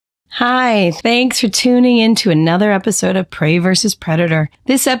Hi, thanks for tuning in to another episode of Prey vs. Predator.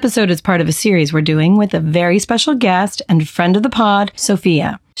 This episode is part of a series we're doing with a very special guest and friend of the pod,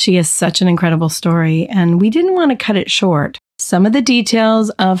 Sophia. She has such an incredible story, and we didn't want to cut it short. Some of the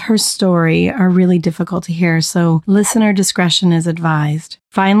details of her story are really difficult to hear, so listener discretion is advised.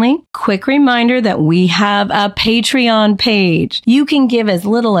 Finally, quick reminder that we have a Patreon page. You can give as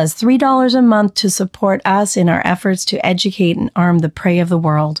little as $3 a month to support us in our efforts to educate and arm the prey of the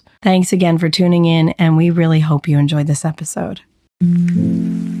world. Thanks again for tuning in, and we really hope you enjoyed this episode.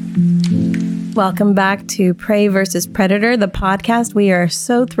 Welcome back to Prey vs. Predator, the podcast. We are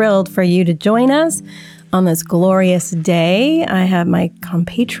so thrilled for you to join us on this glorious day. I have my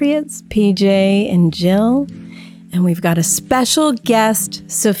compatriots, PJ and Jill, and we've got a special guest,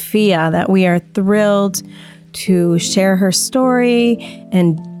 Sophia, that we are thrilled to share her story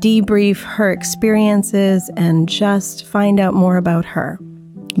and debrief her experiences and just find out more about her.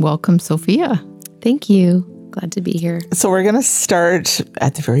 Welcome, Sophia. Thank you. Glad to be here. So we're going to start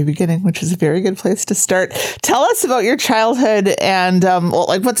at the very beginning, which is a very good place to start. Tell us about your childhood and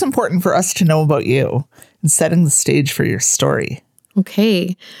what's important for us to know about you and setting the stage for your story.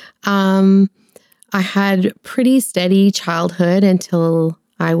 Okay. I had pretty steady childhood until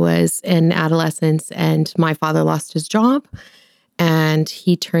I was in adolescence and my father lost his job and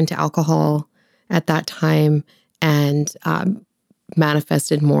he turned to alcohol at that time and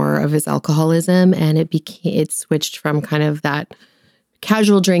manifested more of his alcoholism, and it switched from kind of that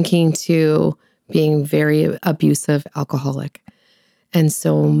casual drinking to being very abusive alcoholic. And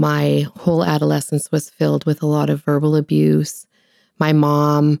so my whole adolescence was filled with a lot of verbal abuse. My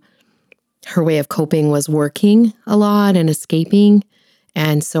mom, her way of coping was working a lot and escaping.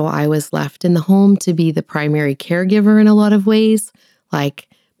 And so I was left in the home to be the primary caregiver in a lot of ways, like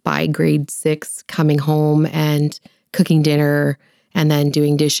by grade 6, coming home and cooking dinner and then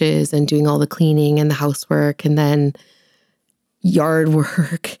doing dishes and doing all the cleaning and the housework and then yard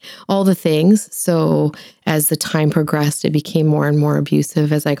work, all the things. So as the time progressed, it became more and more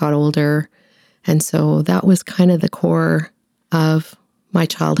abusive as I got older. And so that was kind of the core of my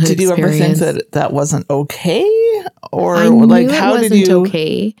childhood experience. Did you ever think that wasn't okay? Or I knew how it wasn't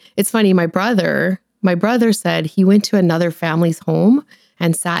okay. It's funny, my brother said he went to another family's home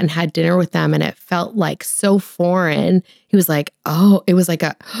and sat and had dinner with them, and it felt like so foreign. He was like, oh, it was like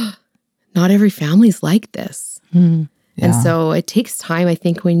not every family's like this. Yeah. And so it takes time, I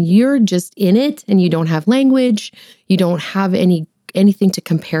think, when you're just in it and you don't have language, you don't have anything to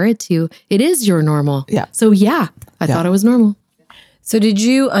compare it to, it is your normal. Yeah. So I thought it was normal. So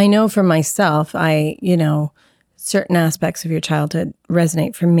I know for myself, certain aspects of your childhood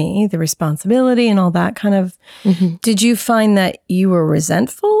resonate for me, the responsibility and all that kind of. Mm-hmm. Did you find that you were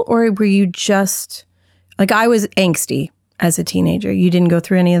resentful, or were you just, like, I was angsty as a teenager? You didn't go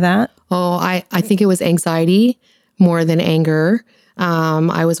through any of that? Oh, I think it was anxiety more than anger.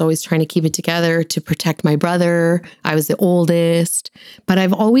 I was always trying to keep it together to protect my brother. I was the oldest, but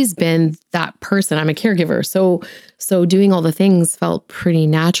I've always been that person. I'm a caregiver. So doing all the things felt pretty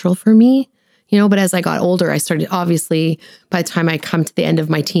natural for me. But as I got older, I started, obviously, by the time I come to the end of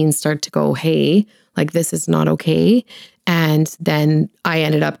my teens, start to go, hey, like, this is not okay. And then I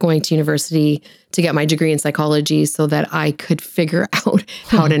ended up going to university to get my degree in psychology so that I could figure out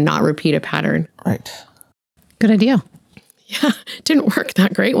how to not repeat a pattern. Right. Good idea. Yeah, didn't work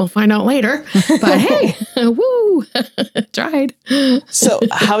that great. We'll find out later. But hey, woo, tried. So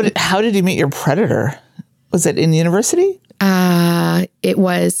how did you meet your predator? Was it in university? It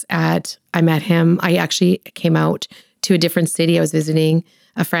was I met him. I actually came out to a different city. I was visiting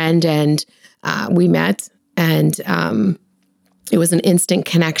a friend and we met and it was an instant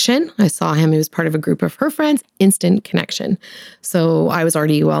connection. I saw him. He was part of a group of her friends, instant connection. So I was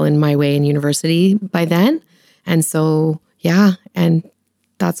already well in my way in university by then. And so, and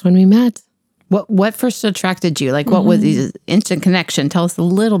that's when we met. What first attracted you? Like, what was the instant connection? Tell us a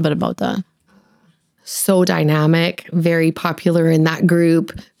little bit about that. So dynamic, very popular in that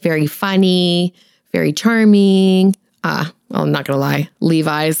group, very funny, very charming. I'm not going to lie,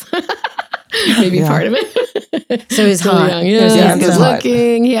 Levi's, maybe part of it. So he's hot. Young. Yeah, good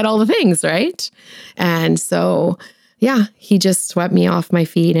looking. He had all the things, right? And so, he just swept me off my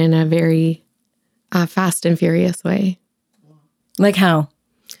feet in a very fast and furious way. Like how?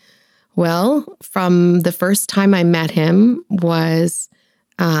 Well, from the first time I met him was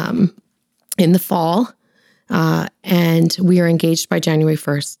in the fall, and we were engaged by January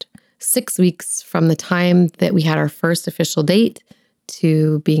 1st, 6 weeks from the time that we had our first official date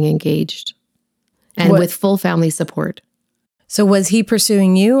to being engaged, and with full family support. So was he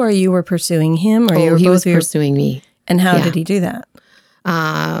pursuing you, or you were pursuing him, or he was pursuing me? And how did he do that?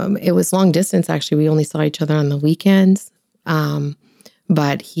 It was long distance, actually. We only saw each other on the weekends.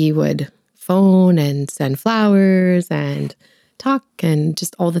 But he would phone and send flowers and talk and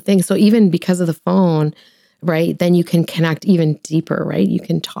just all the things. So even because of the phone, right, then you can connect even deeper, right? You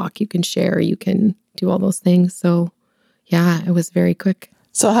can talk, you can share, you can do all those things. So yeah, it was very quick.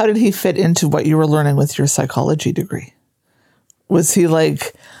 So how did he fit into what you were learning with your psychology degree? Was he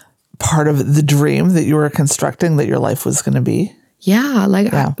like part of the dream that you were constructing that your life was going to be? Yeah,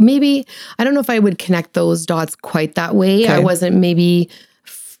 maybe, I don't know if I would connect those dots quite that way. Okay. I wasn't maybe,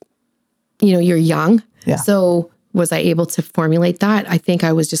 you're young. Yeah. So was I able to formulate that? I think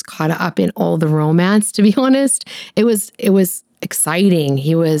I was just caught up in all the romance, to be honest. It was exciting.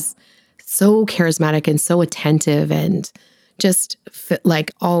 He was so charismatic and so attentive and just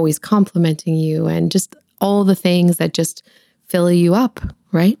like always complimenting you and just all the things that just fill you up,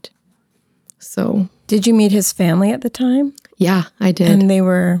 right? So. Did you meet his family at the time? Yeah, I did. And they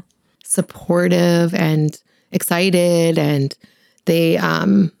were supportive and excited, and they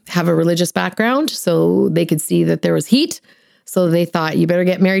have a religious background, so they could see that there was heat. So they thought, you better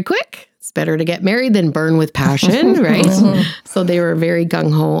get married quick. It's better to get married than burn with passion, right? So they were very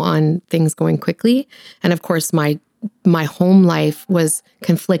gung-ho on things going quickly. And of course, my home life was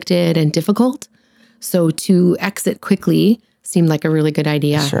conflicted and difficult. So to exit quickly seemed like a really good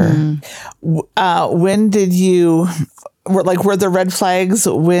idea. Sure. When did you, were there red flags?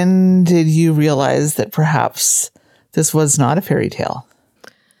 When did you realize that perhaps this was not a fairy tale?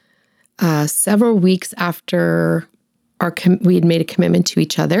 Several weeks after we had made a commitment to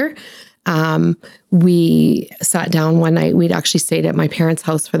each other, we sat down one night. We'd actually stayed at my parents'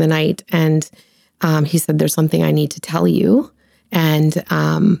 house for the night. And he said, there's something I need to tell you. And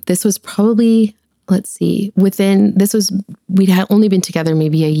this was probably, we'd had only been together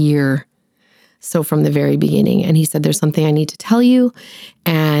maybe a year. So from the very beginning. And he said, there's something I need to tell you.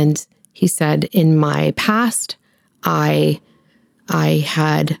 And he said, in my past, I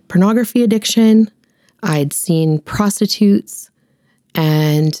had pornography addiction. I'd seen prostitutes.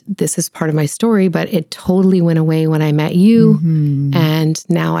 And this is part of my story, but it totally went away when I met you. Mm-hmm. And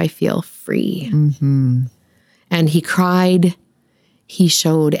now I feel free. Mm-hmm. And he cried. He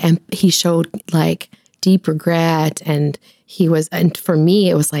showed like deep regret. And for me,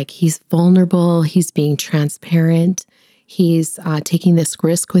 it was like, he's vulnerable. He's being transparent. He's taking this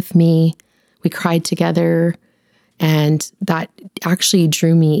risk with me. We cried together. And that actually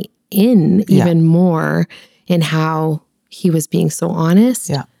drew me in even more in how he was being so honest.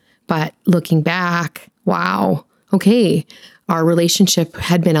 Yeah. But looking back, wow, okay, our relationship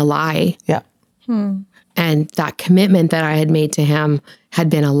had been a lie. Yeah. And that commitment that I had made to him had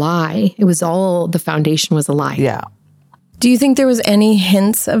been a lie. It was all, the foundation was a lie. Yeah. Do you think there was any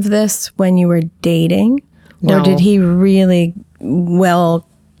hints of this when you were dating? No. Or did he really well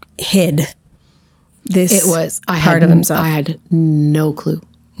hid this part of himself? I had no clue.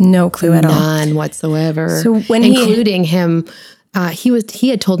 No clue at all. None whatsoever. So when including him, he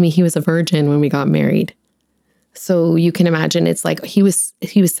had told me he was a virgin when we got married. So you can imagine, it's like he was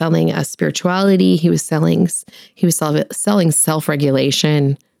selling a spirituality. He was selling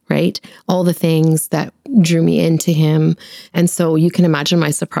self-regulation, right? All the things that drew me into him. And so you can imagine my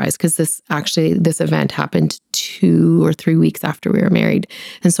surprise, because this event happened 2 or 3 weeks after we were married.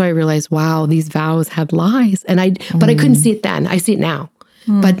 And so I realized, wow, these vows had lies. But I couldn't see it then. I see it now.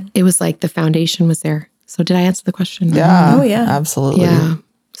 But it was like the foundation was there. So did I answer the question? Yeah. Oh, yeah. Absolutely. Yeah.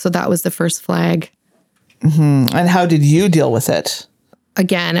 So that was the first flag. Mm-hmm. And how did you deal with it?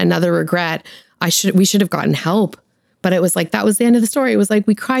 Again, another regret. We should have gotten help. But it was like, that was the end of the story. It was like,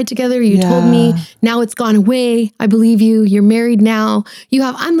 we cried together. You told me, now it's gone away. I believe you. You're married now. You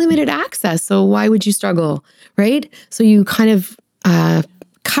have unlimited access. So why would you struggle? Right? So you kind of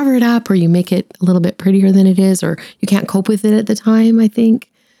cover it up, or you make it a little bit prettier than it is, or you can't cope with it at the time, I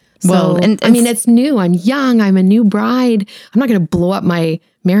think. So, I mean, it's new. I'm young. I'm a new bride. I'm not going to blow up my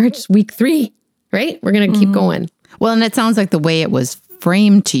marriage week 3, right? We're going to keep going. Well, and it sounds like the way it was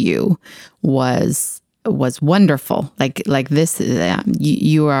framed to you was wonderful. Like this,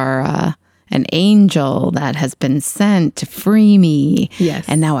 you are an angel that has been sent to free me. Yes.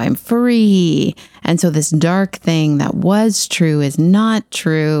 And now I'm free. And so this dark thing that was true is not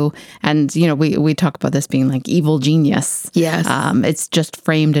true. And, we talk about this being like evil genius. Yes. It's just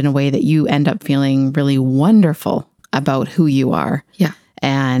framed in a way that you end up feeling really wonderful about who you are. Yeah.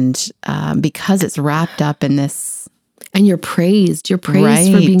 And because it's wrapped up in this. And you're praised. You're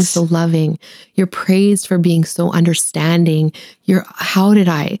praised for being so loving. You're praised for being so understanding. How did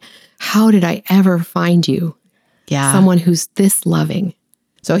I ever find you? Yeah. Someone who's this loving.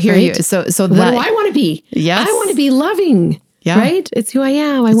 So here you, so what do I want to be? Yes. I want to be loving. Yeah. Right? It's who I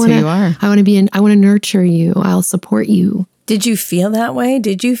am. It's who you are. I want to be I want to nurture you. I'll support you. Did you feel that way?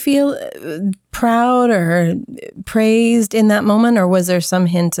 Did you feel proud or praised in that moment? Or was there some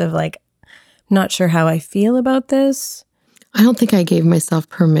hint of like, not sure how I feel about this? I don't think I gave myself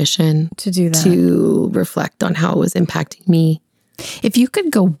permission To do that. to reflect on how it was impacting me. If you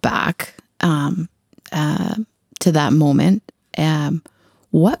could go back to that moment,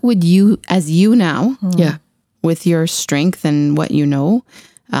 what would you, as you now, Yeah. with your strength and what you know,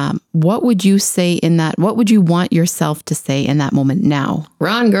 what would you say in that? What would you want yourself to say in that moment now?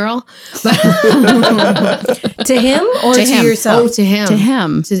 Run, girl. To him or to, him. yourself? Oh, to him. To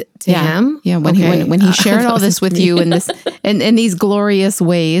him. To Yeah. him? Yeah. When Okay. when he shared all That this was with you in this in these glorious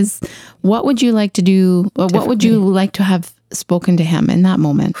ways, what would you like to do? Or what would you like to have spoken to him in that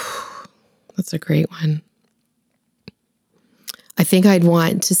moment? That's a great one. I think I'd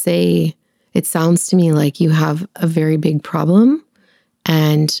want to say, it sounds to me like you have a very big problem.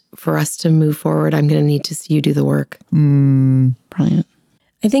 And for us to move forward, I'm going to need to see you do the work. Brilliant.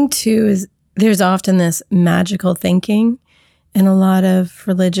 I think too is there's often this magical thinking in a lot of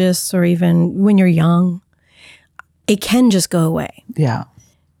religious or even when you're young, it can just go away. Yeah.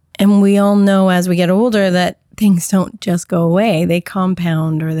 And we all know as we get older that things don't just go away. They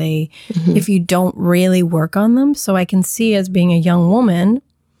compound or they, if you don't really work on them. So I can see as being a young woman,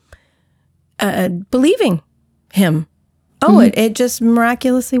 believing him. Oh, it just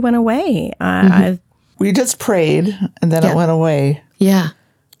miraculously went away. We just prayed and then it went away Yeah.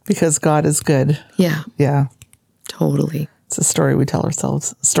 because God is good. Yeah. Yeah. Totally. It's a story we tell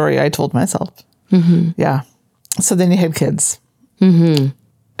ourselves, a story I told myself. Yeah. So then you had kids. And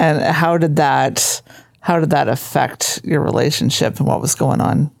how did that affect your relationship and what was going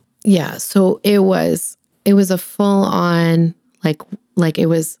on? Yeah. So it was a full on, like it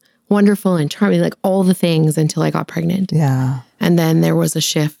was wonderful and charming, like all the things until I got pregnant. Yeah. And then there was a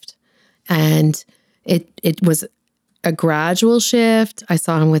shift, and it was a gradual shift. I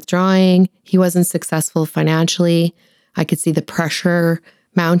saw him withdrawing. He wasn't successful financially. I could see the pressure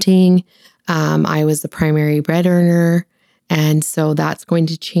mounting. I was the primary bread earner. And so that's going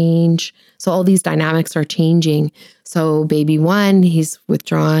to change. So all these dynamics are changing. So baby one, he's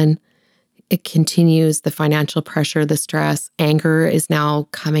withdrawn. It continues, the financial pressure, the stress, anger is now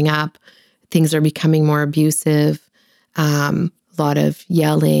coming up. Things are becoming more abusive. A lot of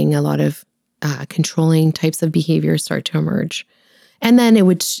yelling, a lot of controlling types of behaviors start to emerge. And then it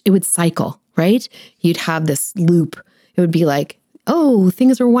would cycle, right? You'd have this loop. It would be like, oh,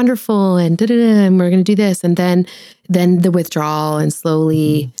 things are wonderful and and we're going to do this. And then the withdrawal and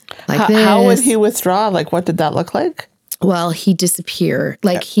slowly like this. How would he withdraw? Like, what did that look like? Well, he disappeared.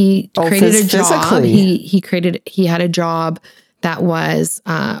 Like he created a job. Physically. He had a job that was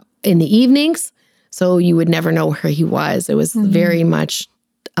in the evenings. So you would never know where he was. It was very much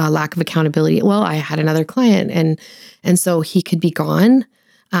a lack of accountability. Well, I had another client and so he could be gone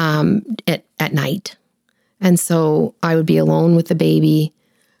at night. And so I would be alone with the baby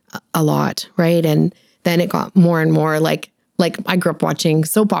a lot, right? And then it got more and more like I grew up watching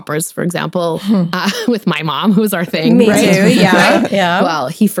soap operas, for example, with my mom, who was our thing. Me right? too, yeah, Right? yeah. Well,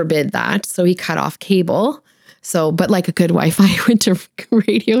 he forbid that. So he cut off cable. So, but like a good wife, I went to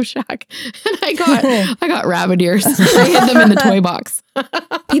Radio Shack and I got rabbit ears. I hid them in the toy box.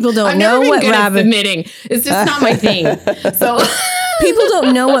 People don't I've know never been what good at rabbit. submitting. It's just not my thing. So People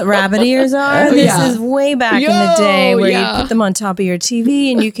don't know what rabbit ears are. This is way back in the day where you put them on top of your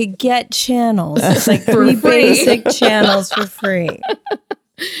TV and you could get channels. It's like three basic channels for free.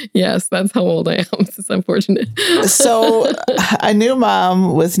 yes, that's how old I am. It's unfortunate. So a new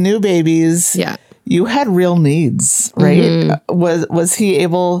mom with new babies. Yeah. You had real needs, right? Was he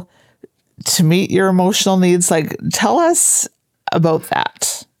able to meet your emotional needs? Like, tell us about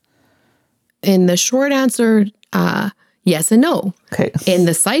that. In the short answer, yes and no. Okay. In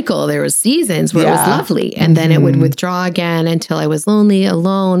the cycle, there was seasons where it was Yeah. lovely. And then it would withdraw again until I was lonely,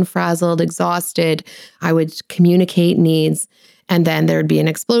 alone, frazzled, exhausted. I would communicate needs. And then there would be an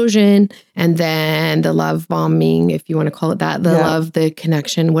explosion. And then the love bombing, if you want to call it that, the love, the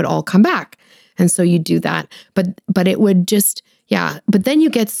connection would all come back. And so you do that. But it would just, but then you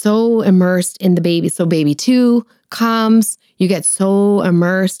get so immersed in the baby. So baby two comes, you get so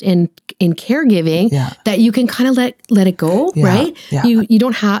immersed in caregiving that you can kind of let it go, right? Yeah.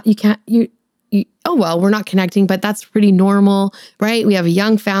 Oh, well, we're not connecting, but that's pretty normal, right? We have a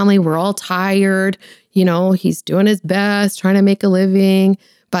young family. We're all tired. You know, he's doing his best, trying to make a living,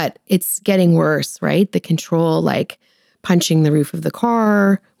 but it's getting worse, right? The control, like punching the roof of the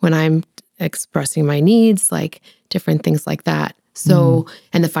car when I'm expressing my needs, like different things like that. So,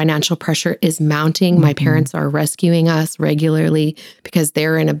 and the financial pressure is mounting. My parents are rescuing us regularly because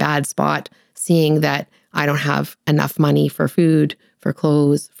they're in a bad spot, seeing that I don't have enough money for food, for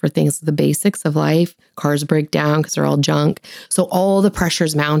clothes, for things, the basics of life. Cars break down because they're all junk. So all the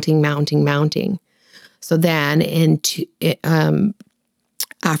pressure's mounting. So then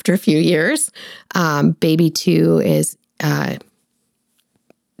after a few years, baby 2 is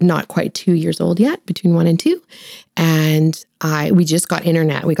not quite 2 years old yet, between 1 and 2. And we just got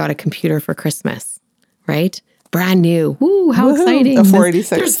internet. We got a computer for Christmas, right? Brand new. Woo, how exciting. A 486.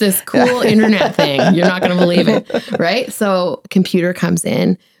 There's this cool internet thing. You're not going to believe it, right? So computer comes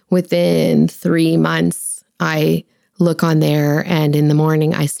in. Within 3 months, I look on there and in the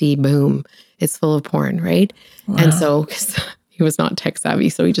morning I see, boom, it's full of porn, right? Wow. And so he was not tech savvy,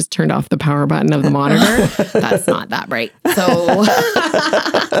 so he just turned off the power button of the monitor. That's not that bright.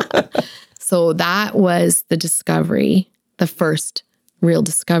 So that was the discovery, the first real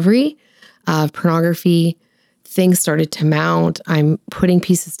discovery of pornography. Things started to mount. I'm putting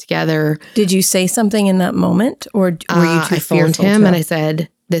pieces together. Did you say something in that moment, or were you too I fearful? phoned him and I said,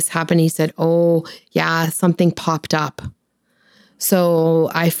 this happened. He said, oh, yeah, something popped up. So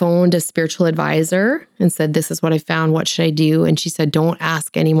I phoned a spiritual advisor and said, this is what I found. What should I do? And she said, don't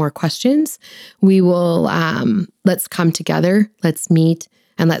ask any more questions. We will, let's come together. Let's meet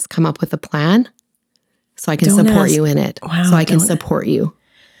and let's come up with a plan so I can support you in it. Wow, so I can support you.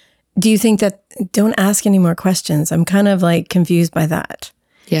 Do you think that, don't ask any more questions? I'm kind of like confused by that.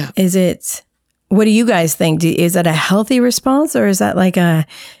 Yeah. What do you guys think? Is that a healthy response, or is that like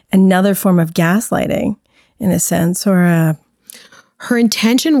another form of gaslighting in a sense, or Her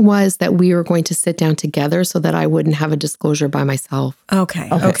intention was that we were going to sit down together so that I wouldn't have a disclosure by myself. Okay.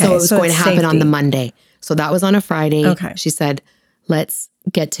 So it was going to happen on the Monday. So that was on a Friday. Okay. She said, let's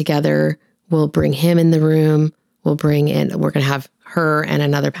get together. We'll bring him in the room. We're going to have her and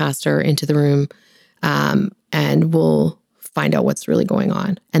another pastor into the room. And we'll find out what's really going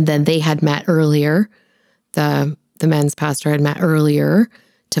on. And then they had met earlier. The men's pastor had met earlier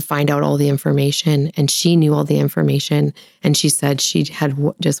to find out all the information, and she knew all the information. And she said she had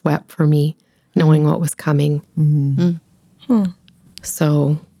just wept for me, knowing what was coming.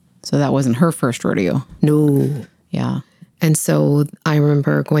 So that wasn't her first rodeo. No. Yeah. And so I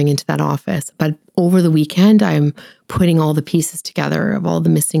remember going into that office. But over the weekend, I'm putting all the pieces together of all the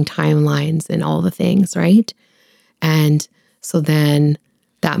missing timelines and all the things, right? And so then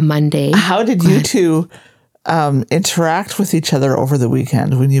that Monday. How did you two interact with each other over the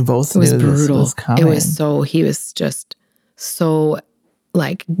weekend when you both knew this was coming? It was he was just so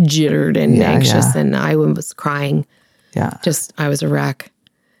like jittered and anxious, and I was crying. Yeah. I was a wreck.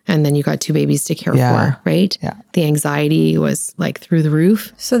 And then you got 2 babies to care for, right? Yeah. The anxiety was like through the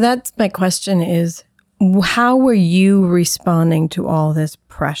roof. So that's my question is, how were you responding to all this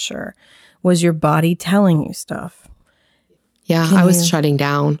pressure? Was your body telling you stuff? Yeah, I was shutting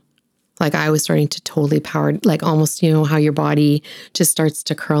down. Like I was starting to totally power, like almost, how your body just starts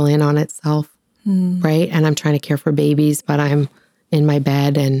to curl in on itself, right? And I'm trying to care for babies, but I'm in my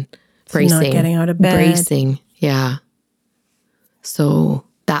bed and bracing. Not getting out of bed. Bracing, yeah. So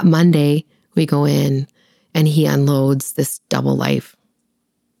that Monday, we go in and he unloads this double life.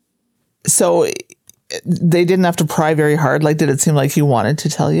 So they didn't have to pry very hard? Like, did it seem like he wanted to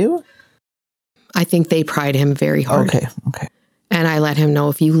tell you? I think they pried him very hard. Okay. And I let him know,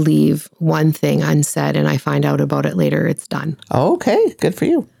 if you leave one thing unsaid and I find out about it later, it's done. Okay, good for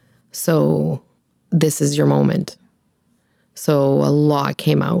you. So this is your moment. So a lot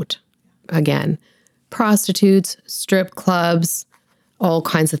came out. Again, prostitutes, strip clubs, all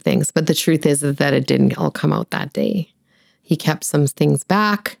kinds of things. But the truth is that it didn't all come out that day. He kept some things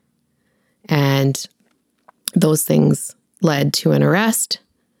back, and those things led to an arrest.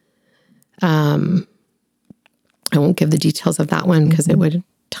 I won't give the details of that one because it would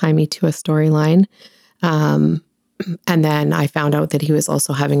tie me to a storyline. And then I found out that he was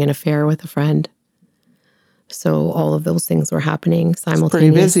also having an affair with a friend. So all of those things were happening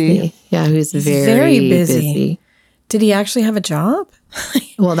simultaneously. Pretty busy. Yeah, he was very busy. Did he actually have a job?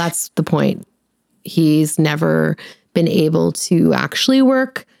 Well, that's the point. He's never been able to actually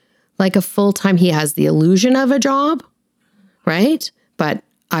work like a full-time. He has the illusion of a job, right? But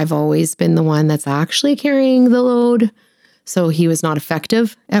I've always been the one that's actually carrying the load. So he was not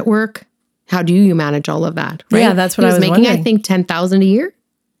effective at work. How do you manage all of that? Right? Yeah, that's what I was making. wondering. I think $10,000 a year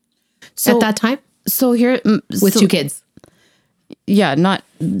at that time So here with 2 kids. Yeah, not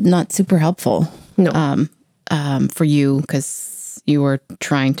super helpful. No. For you, because you were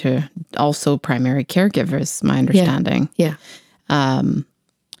trying to also primary caregivers, my understanding. Yeah.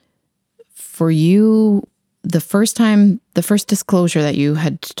 For you, the first disclosure that you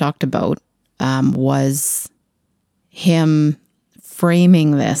had talked about was him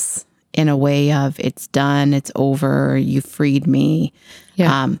framing this in a way of it's done, it's over, you freed me.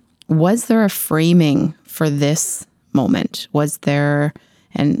 Yeah. Was there a framing for this moment? Was there,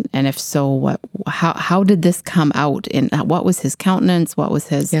 and if so, how did this come out? What was his countenance? What was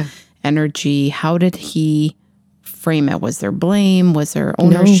his energy? How did he frame it? Was there blame? Was there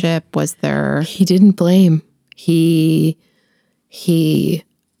ownership? Was there... He didn't blame.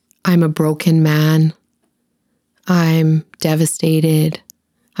 I'm a broken man. I'm devastated.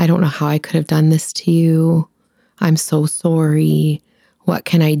 I don't know how I could have done this to you. I'm so sorry. What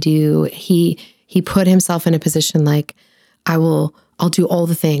can I do? He put himself in a position like, I'll do all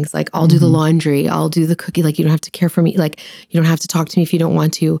the things. Like, I'll do the laundry. I'll do the cookie. Like, you don't have to care for me. Like, you don't have to talk to me if you don't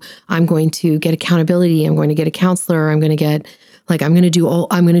want to. I'm going to get accountability. I'm going to get a counselor. I'm going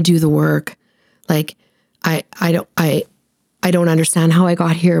to do the work. Like, I don't understand how I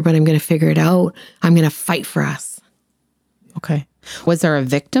got here, but I'm going to figure it out. I'm going to fight for us. Okay. Was there a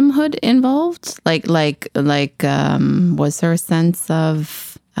victimhood involved? Like, was there a sense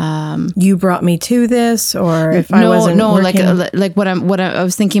of you brought me to this, or if I wasn't working? like what I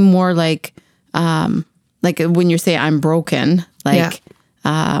was thinking more like when you say I'm broken,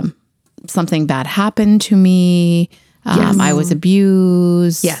 something bad happened to me. Yes. I was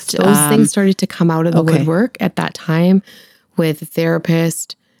abused. Yes, those things started to come out of the woodwork at that time with a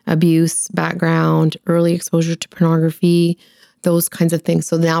therapist, abuse background, early exposure to pornography, those kinds of things.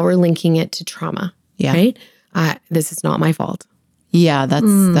 So now we're linking it to trauma. Yeah. Right? This is not my fault. Yeah, that's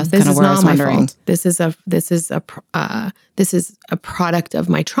kind of where I was wondering. This is a product of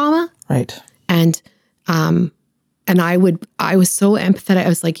my trauma. Right. And I was so empathetic. I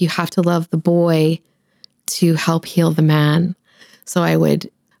was like, you have to love the boy to help heal the man. So I would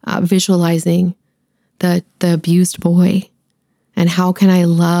visualizing the abused boy, and how can I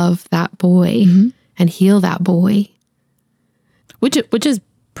love that boy and heal that boy, which is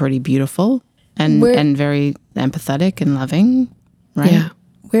pretty beautiful and very empathetic and loving, right? Yeah.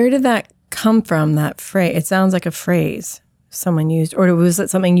 Where did that come from? That phrase? It sounds like a phrase someone used, or was it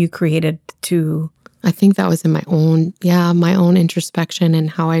something you created to? I think that was in my own introspection and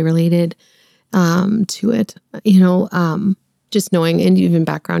how I related to it, just knowing, and even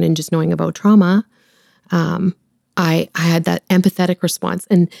background and just knowing about trauma, I had that empathetic response,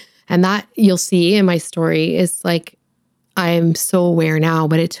 and that you'll see in my story is like, I'm so aware now,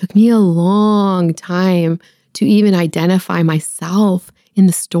 but it took me a long time to even identify myself in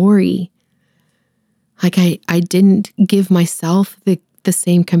the story. Like I didn't give myself the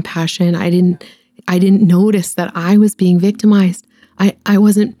same compassion. I didn't notice that I was being victimized. I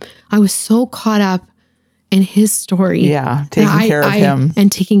was so caught up in his story. Yeah, taking care of him. And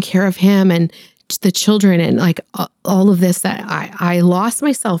taking care of him and the children and like all of this, that I lost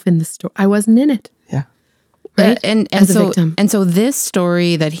myself in the story. I wasn't in it. Yeah. Right? And so this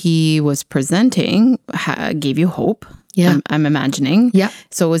story that he was presenting gave you hope. Yeah. I'm imagining. Yeah.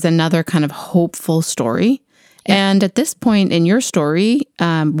 So it was another kind of hopeful story. Yeah. And at this point in your story,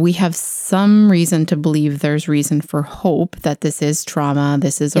 we have some reason to believe there's reason for hope that this is trauma.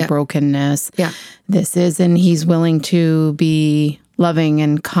 This is a brokenness. Yeah. And he's willing to be loving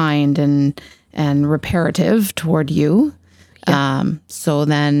and kind and reparative toward you. Yeah. So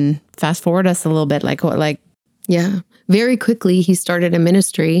then fast forward us a little bit, yeah. Very quickly, he started a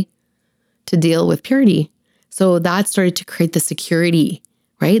ministry to deal with purity. So that started to create the security.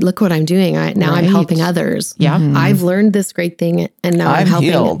 Right? Look what I'm doing. I'm helping others. Yeah. Mm-hmm. I've learned this great thing, and now I'm helping.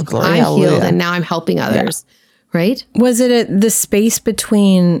 Healed. I'm healed, and now I'm helping others. Yeah. Right? Was it the space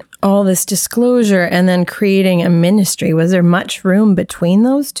between all this disclosure and then creating a ministry? Was there much room between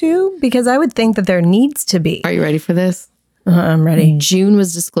those two? Because I would think that there needs to be. Are you ready for this? I'm ready. June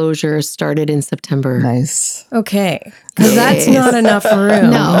was disclosure, started in September. Nice. Okay. Because that's not enough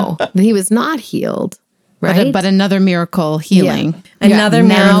room. No, he was not healed. Right? But another miracle healing. Yeah. Another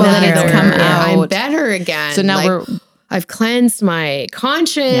miracle now that it's come out. I'm better again. So now I've cleansed my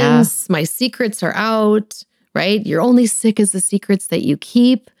conscience. Yeah. My secrets are out, right? You're only sick as the secrets that you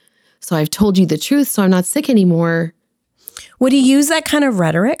keep. So I've told you the truth, so I'm not sick anymore. Would he use that kind of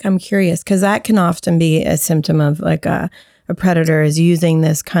rhetoric? I'm curious, because that can often be a symptom of like a predator is using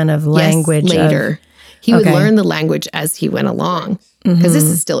this kind of language. Yes, later. He would learn the language as he went along, because this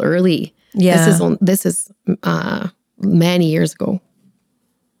is still early. Yeah. This is many years ago.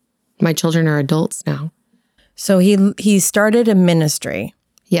 My children are adults now. So he started a ministry.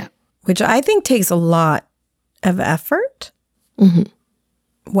 Yeah. Which I think takes a lot of effort. Mm-hmm.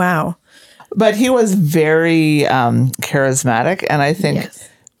 Wow. But he was very charismatic. And I think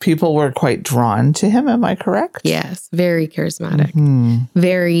people were quite drawn to him. Am I correct? Yes, very charismatic,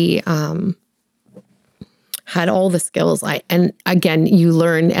 very had all the skills. And again, you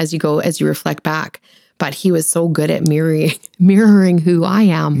learn as you go, as you reflect back. But he was so good at mirroring who I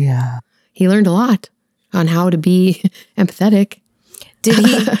am. Yeah, he learned a lot on how to be empathetic.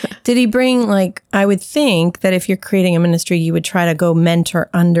 Did he bring, like, I would think that if you're creating a ministry, you would try to go mentor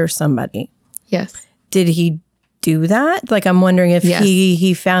under somebody. Yes. Did he do that? Like, I'm wondering if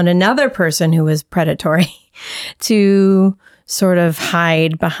he found another person who was predatory to sort of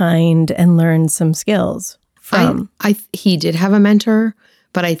hide behind and learn some skills from. He did have a mentor,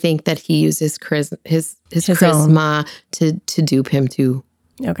 but I think that he used his charisma to dupe him too.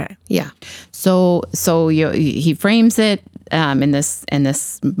 Okay. Yeah. So he frames it in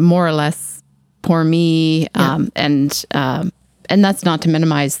this more or less poor me, and that's not to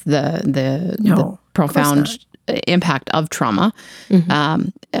minimize the profound impact of trauma.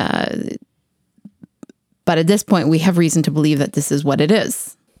 But at this point, we have reason to believe that this is what it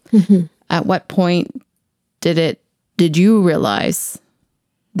is. At what point did you realize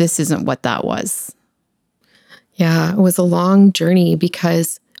this isn't what that was? Yeah, it was a long journey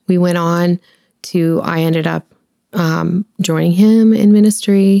because we went on to, I ended up joining him in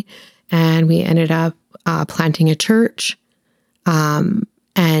ministry, and we ended up planting a church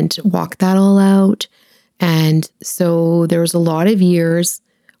and walked that all out. And so there was a lot of years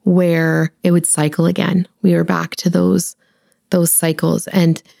where it would cycle again. We were back to those cycles,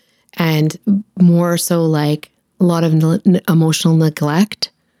 and more so like a lot of emotional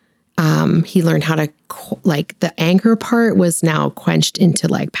neglect. He learned how to, like, the anger part was now quenched into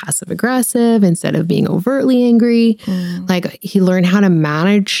like passive aggressive instead of being overtly angry. Like, he learned how to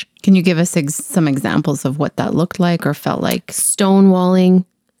manage. Can you give us some examples of what that looked like or felt like? Stonewalling,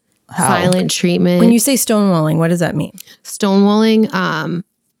 silent treatment. When you say stonewalling, what does that mean? Stonewalling,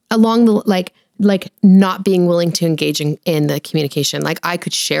 along the, like not being willing to engage in the communication. Like, I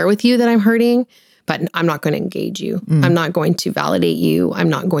could share with you that I'm hurting, but I'm not going to engage you. I'm not going to validate you. I'm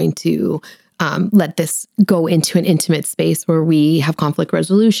not going to let this go into an intimate space where we have conflict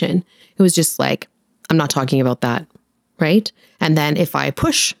resolution. It was just like, I'm not talking about that, right? And then if I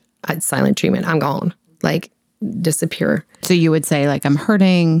push at silent treatment, I'm gone, like disappear. So you would say, like, I'm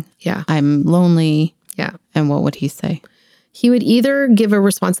hurting. Yeah. I'm lonely. Yeah. And what would he say? He would either give a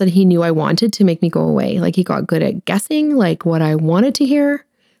response that he knew I wanted to make me go away. Like, he got good at guessing like what I wanted to hear.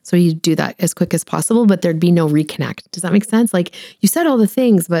 So he'd do that as quick as possible, but there'd be no reconnect. Does that make sense? Like, you said all the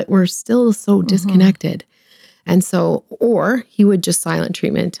things, but we're still so disconnected. And so, or he would just silent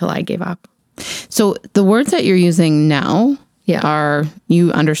treatment until I gave up. So the words that you're using now Yeah.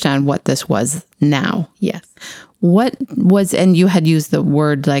 You understand what this was now. Yes. What was, and you had used the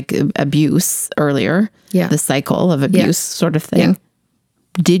word like abuse earlier. Yeah. The cycle of abuse sort of thing. Yeah.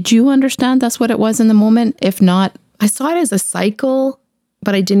 Did you understand that's what it was in the moment? If not, I saw it as a cycle,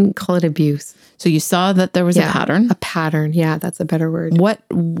 but I didn't call it abuse. so you saw that there was a pattern. A pattern. Yeah, that's a better word. What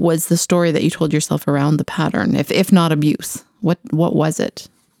was the story that you told yourself around the pattern? If not abuse, what was it?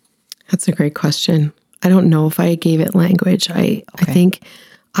 That's a great question. I don't know if I gave it language. I think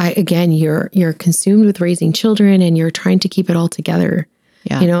again, you're consumed with raising children and you're trying to keep it all together.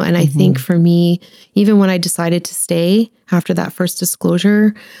 Yeah. You know, and I think for me, even when I decided to stay after that first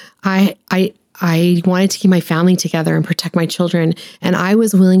disclosure, I wanted to keep my family together and protect my children. And I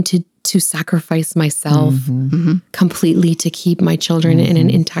was willing to sacrifice myself completely to keep my children in an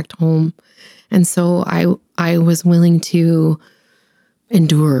intact home. And so I was willing to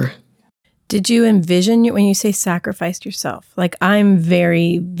endure. Did you envision, when you say sacrificed yourself? Like, I'm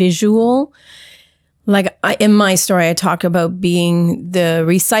very visual. Like, in my story, I talk about being the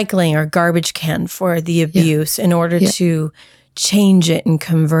recycling or garbage can for the abuse in order to change it and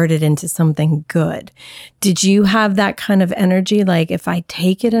convert it into something good. Did you have that kind of energy? Like, if I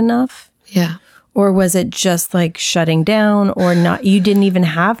take it enough? Yeah. Or was it just like shutting down or not? You didn't even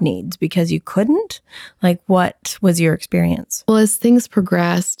have needs because you couldn't? Like, what was your experience? Well, as things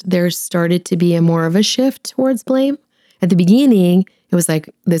progressed, there started to be more of a shift towards blame. At the beginning, it was like,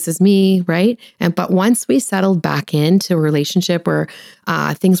 this is me, right? But once we settled back into a relationship where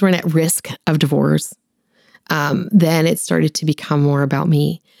things weren't at risk of divorce, then it started to become more about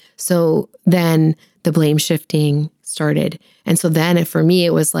me. So then the blame shifting started. And so then for me,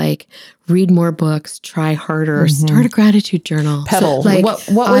 it was like, read more books, try harder, start a gratitude journal. Pedal. Like, What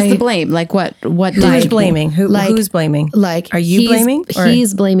was the blame? Like what Who's blaming? Who's blaming? Like, are you blaming?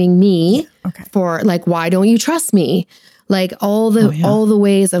 He's blaming me for like, why don't you trust me? Like all the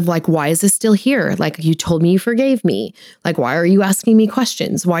ways of like, why is this still here? Like, you told me you forgave me. Like, why are you asking me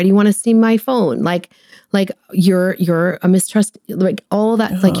questions? Why do you want to see my phone? Like like you're a mistrust, like all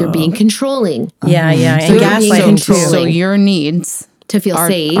that, like you're being controlling. Yeah, yeah. So And you're being gaslighting too. controlling. So your needs To feel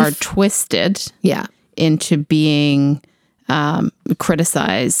safe. are twisted Yeah. into being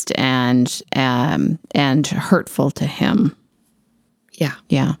criticized and hurtful to him. Yeah.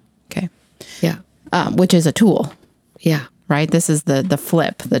 Yeah. Okay. Yeah. Which is a tool, Yeah. right? This is the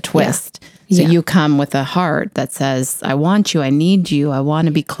flip, the twist. So Yeah. you come with a heart that says, I want you, I need you, I want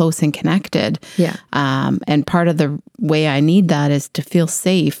to be close and connected. Yeah. And part of the way I need that is to feel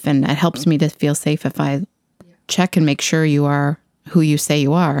safe. And it helps me to feel safe if I check and make sure you are who you say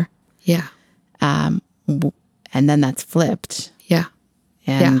you are. Yeah. And then that's flipped. Yeah.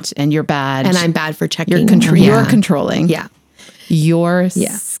 And you're bad. And I'm bad for checking. You're Yeah. you're controlling. Yeah. You're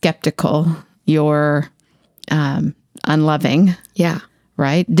Yeah. skeptical. You're unloving. Yeah.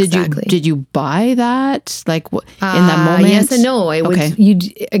 Right? Exactly. Did you buy that? Like in that moment? Yes and no. It would, Okay.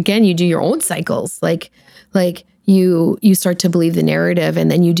 you do your own cycles. Like you start to believe the narrative, and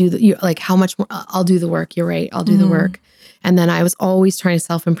then you like, how much more? I'll do the work. You're right. I'll do the work. And then I was always trying to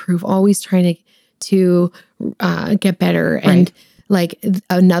self-improve, always trying to get better. And like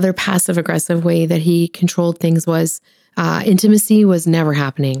another passive aggressive way that he controlled things was intimacy was never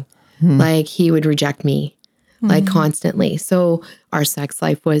happening. Like he would reject me like constantly. So our sex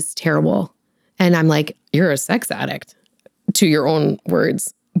life was terrible. And I'm like, you're a sex addict, to your own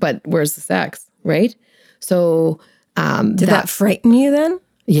words, but where's the sex? Right. So Did that frighten you then?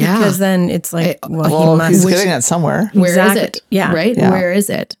 Yeah. Because then it's like, well, Well, he must. he's getting it somewhere. where is Exactly. it? Yeah. Right? Yeah. Where is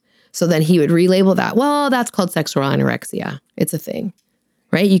it? So then he would relabel that. Well, that's called sexual anorexia. It's a thing.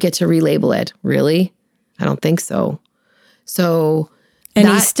 Right? You get to relabel it. Really? I don't think so. So And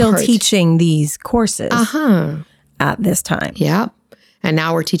that he's still part- teaching these courses at this time. Yeah. And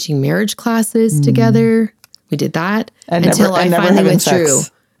now we're teaching marriage classes together. We did that And until never- and I never finally having withdrew.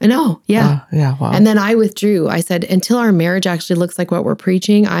 sex. I know. Yeah. Yeah. Wow. And then I withdrew. I said, until our marriage actually looks like what we're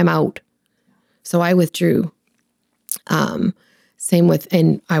preaching, I'm out. So I withdrew. Same with,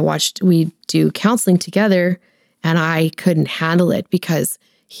 and we do counseling together, and I couldn't handle it because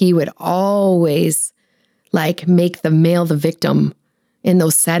he would always like make the male the victim in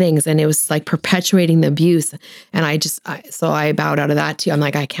those settings. And it was like perpetuating the abuse. And so I bowed out of that too. I'm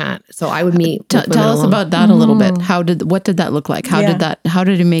like, I can't. So I would meet. Tell us about that a little bit. What did that look like? How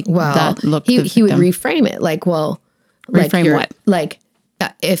did he make that look? He would reframe it like, well, Reframe like what? Like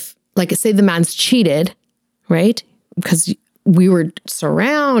if, like, say the man's cheated, right? Because we were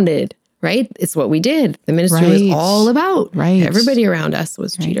surrounded, right? It's what we did. The ministry was Right. all about. Right. Everybody around us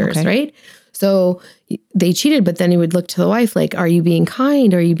was cheaters, okay. right? So they cheated, but then he would look to the wife like, are you being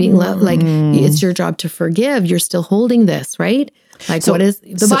kind? Are you being like, it's your job to forgive. You're still holding this, right? Like, what does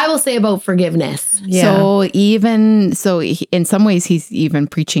the Bible say about forgiveness? Yeah. So in some ways, he's even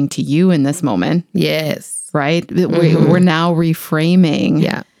preaching to you in this moment, Yes. right? We're now reframing.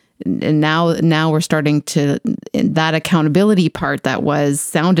 Yeah. And now we're starting to, that accountability part that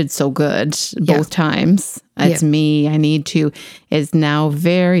sounded so good both times. It's me, I need to, is now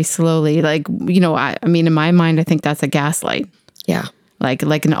very slowly, like, I mean, in my mind, I think that's a gaslight. Yeah. Like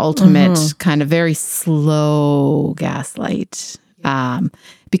an ultimate kind of very slow gaslight.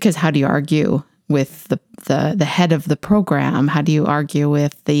 Because how do you argue with the head of the program? How do you argue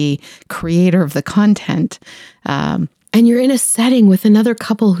with the creator of the content? And you're in a setting with another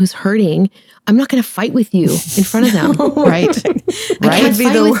couple who's hurting. I'm not going to fight with you in front of them. Right. I can't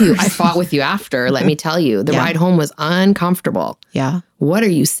fight with you. I fought with you after, let me tell you. The ride home was uncomfortable. Yeah. What are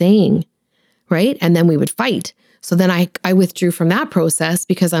you saying? Right? And then we would fight. So then I withdrew from that process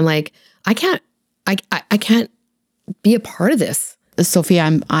because I'm like, I can't be a part of this.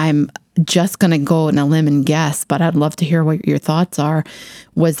 Sophia, I'm just going to go on a limb and guess, but I'd love to hear what your thoughts are.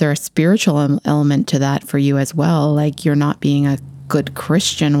 Was there a spiritual element to that for you as well? Like, you're not being a good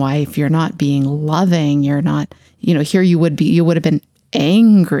Christian wife. You're not being loving. You're not, here you would have been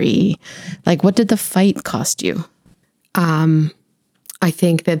angry. Like, what did the fight cost you? I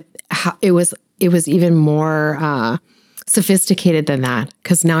think that it was even more sophisticated than that,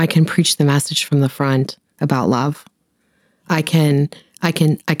 because now I can preach the message from the front about love. I can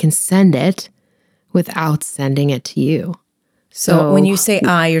send it without sending it to you. So when you say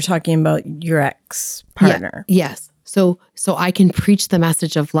you're talking about your ex-partner. Yeah, yes. So I can preach the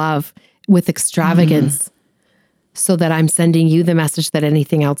message of love with extravagance so that I'm sending you the message that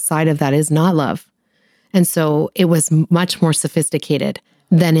anything outside of that is not love. And so it was much more sophisticated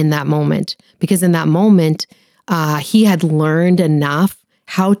than in that moment, because in that moment, he had learned enough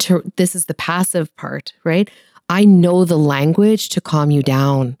this is the passive part, right? I know the language to calm you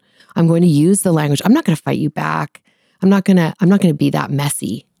down. I'm going to use the language. I'm not going to fight you back. I'm not going to be that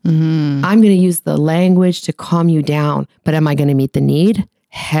messy, I'm going to use the language to calm you down, but am I going to meet the need?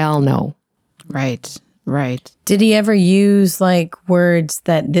 Hell no. Right. Right. Did he ever use like words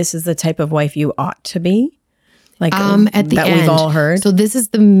that this is the type of wife you ought to be? Like At the that end, we've all heard. So this is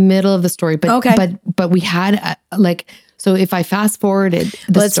the middle of the story, but Okay. but we had so if I fast forwarded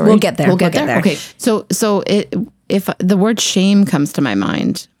story, we'll get there. We'll get there. Okay. So if the word shame comes to my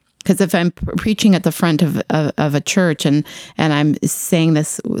mind, because if I'm preaching at the front of a church and I'm saying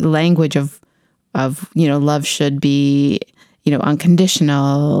this language of love should be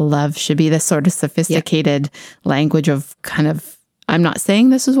unconditional, love should be this sort of sophisticated language of kind of, I'm not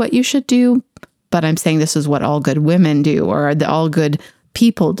saying this is what you should do, but I'm saying this is what all good women do or all good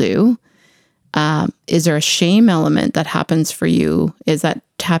people do. Is there a shame element that happens for you? Is that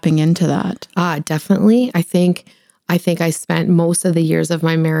tapping into that? Definitely. I think I spent most of the years of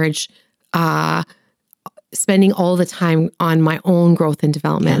my marriage spending all the time on my own growth and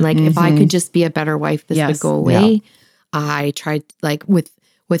development. Like if I could just be a better wife, this would go away. Yeah. I tried like with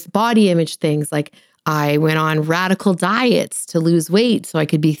body image things, like I went on radical diets to lose weight so I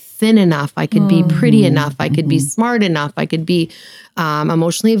could be thin enough, I could be pretty enough, I could be smart enough, I could be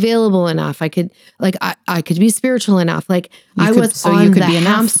emotionally available enough, I could I could be spiritual enough. Like I was on the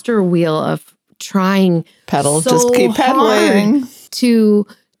hamster wheel of trying pedal, so just keep pedaling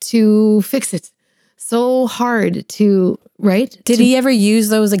to fix it. So hard to, right? Did he ever use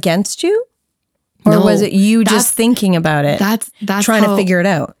those against you? Or was it you just thinking about it? That's trying to figure it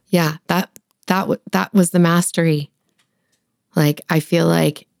out. Yeah, that was the mastery. Like I feel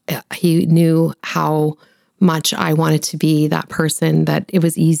like he knew how much I wanted to be that person, that it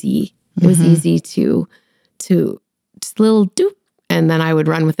was easy. It was easy to just little doop, and then I would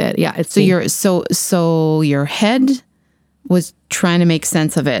run with it. Yeah, it's so your head was trying to make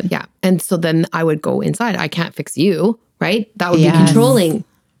sense of it. Yeah, and so then I would go inside. I can't fix you, right? That would be controlling.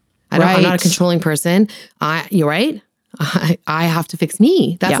 I'm not a controlling person. You're right. I have to fix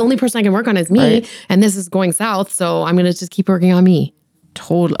me. That's the only person I can work on is me. Right. And this is going south. So I'm going to just keep working on me.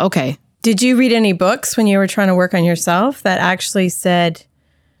 Totally. Okay. Did you read any books when you were trying to work on yourself that actually said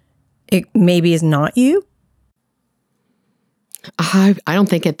it maybe is not you? I don't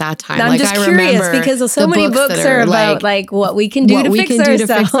think at that time. I'm just curious because so many books are about like what we can do to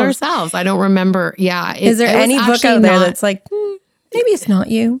fix ourselves. I don't remember. Yeah. Is there any book out there that's like, maybe it's not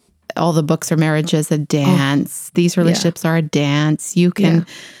you? All the books are marriage is a dance. These relationships are a dance. You can,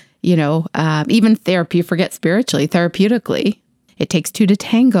 even therapy, you forget spiritually, therapeutically. It takes two to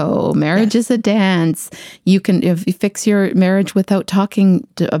tango. Marriage is a dance. You can fix your marriage without talking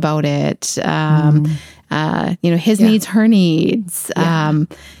about it. His needs, her needs.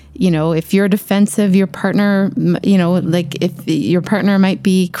 If you're defensive, your partner, if your partner might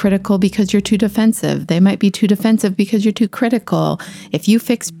be critical because you're too defensive, they might be too defensive because you're too critical. If you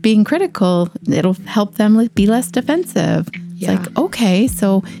fix being critical, it'll help them be less defensive. It's like, okay,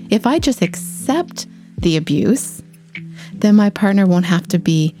 so if I just accept the abuse, then my partner won't have to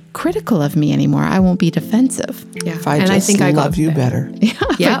be critical of me anymore. I won't be defensive. Yeah. If I love you better.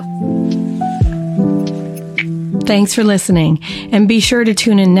 Yeah. Thanks for listening, and be sure to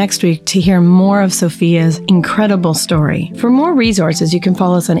tune in next week to hear more of Sophia's incredible story. For more resources, you can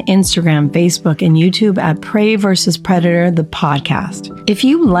follow us on Instagram, Facebook, and YouTube at Pray vs. Predator, the podcast. If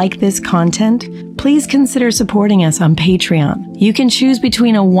you like this content, please consider supporting us on Patreon. You can choose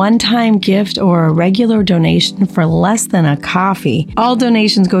between a one-time gift or a regular donation for less than a coffee. All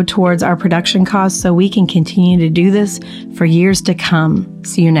donations go towards our production costs so we can continue to do this for years to come.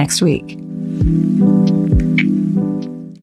 See you next week.